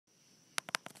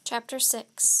Chapter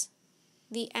 6.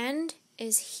 The End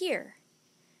is Here.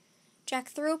 Jack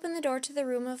threw open the door to the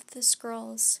room of the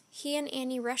scrolls. He and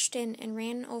Annie rushed in and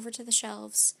ran over to the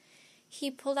shelves. He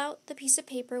pulled out the piece of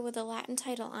paper with a Latin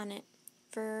title on it,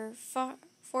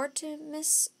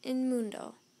 Fortimus in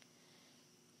Mundo.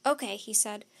 "Okay," he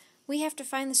said, "we have to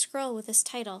find the scroll with this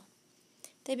title."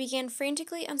 They began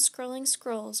frantically unscrolling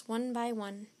scrolls one by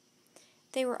one.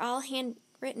 They were all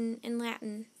handwritten in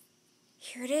Latin.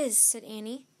 "Here it is," said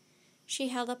Annie. She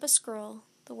held up a scroll.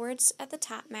 The words at the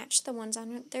top matched the ones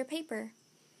on their paper.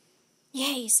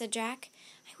 "Yay," said Jack.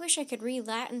 "I wish I could read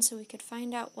Latin so we could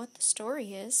find out what the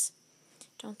story is."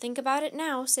 "Don't think about it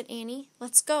now," said Annie.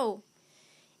 "Let's go."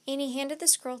 Annie handed the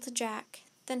scroll to Jack,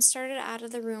 then started out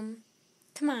of the room.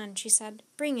 "Come on," she said.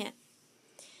 "Bring it."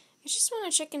 "I just want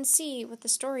to check and see what the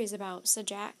story is about," said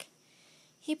Jack.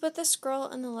 He put the scroll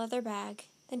in the leather bag.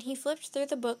 Then he flipped through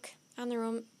the book on the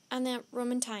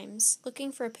Roman times,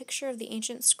 looking for a picture of the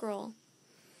ancient scroll.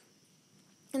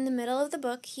 In the middle of the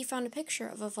book, he found a picture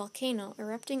of a volcano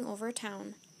erupting over a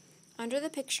town. Under the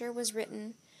picture was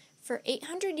written, "For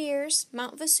 800 years,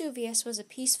 Mount Vesuvius was a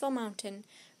peaceful mountain,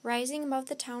 rising above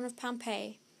the town of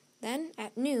Pompeii. Then,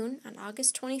 at noon, on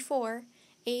August 24,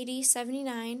 AD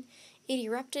 79, it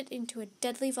erupted into a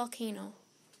deadly volcano."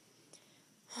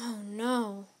 "Oh,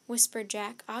 no," whispered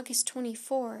Jack. "August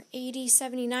 24, AD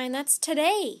 79, that's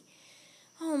today!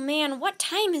 Oh, man, what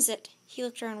time is it?" He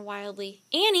looked around wildly.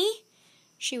 "Annie!"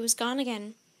 She was gone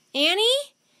again.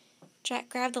 "Annie!" Jack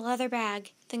grabbed the leather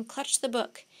bag, then clutched the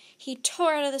book. He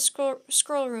tore out of the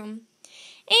scroll room.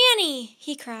 "Annie!"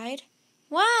 he cried.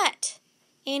 "What?"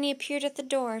 Annie appeared at the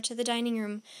door to the dining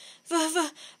room.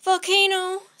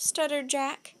 Volcano!" stuttered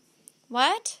Jack.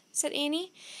 "What?" said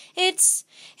Annie.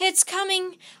 It's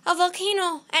coming, a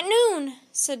volcano, at noon,"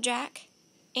 said Jack.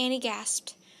 Annie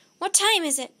gasped. "What time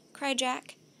is it?" cried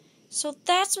Jack. "So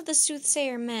that's what the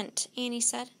soothsayer meant," Annie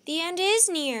said. "The end is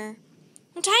near."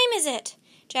 "What time is it?"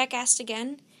 Jack asked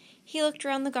again. He looked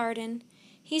around the garden.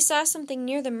 He saw something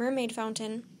near the mermaid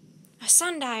fountain. "A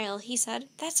sundial," he said.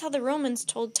 "That's how the Romans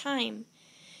told time."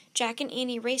 Jack and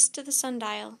Annie raced to the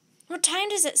sundial. "What time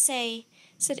does it say?"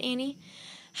 said Annie.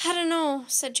 "I don't know,"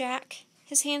 said Jack.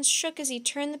 His hands shook as he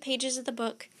turned the pages of the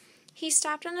book. He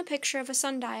stopped on a picture of a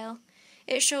sundial.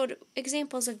 It showed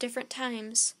examples of different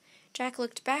times. Jack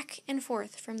looked back and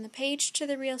forth from the page to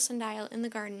the real sundial in the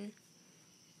garden.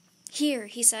 "Here,"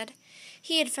 he said.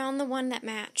 He had found the one that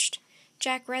matched.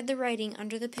 Jack read the writing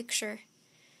under the picture.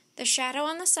 "The shadow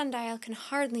on the sundial can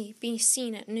hardly be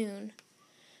seen at noon."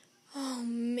 "Oh,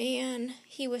 man,"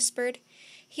 he whispered.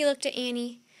 He looked at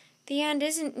Annie. "The end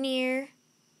isn't near.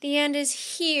 The end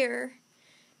is here."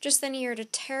 Just then he heard a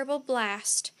terrible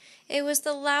blast. It was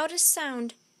the loudest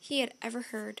sound he had ever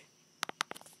heard.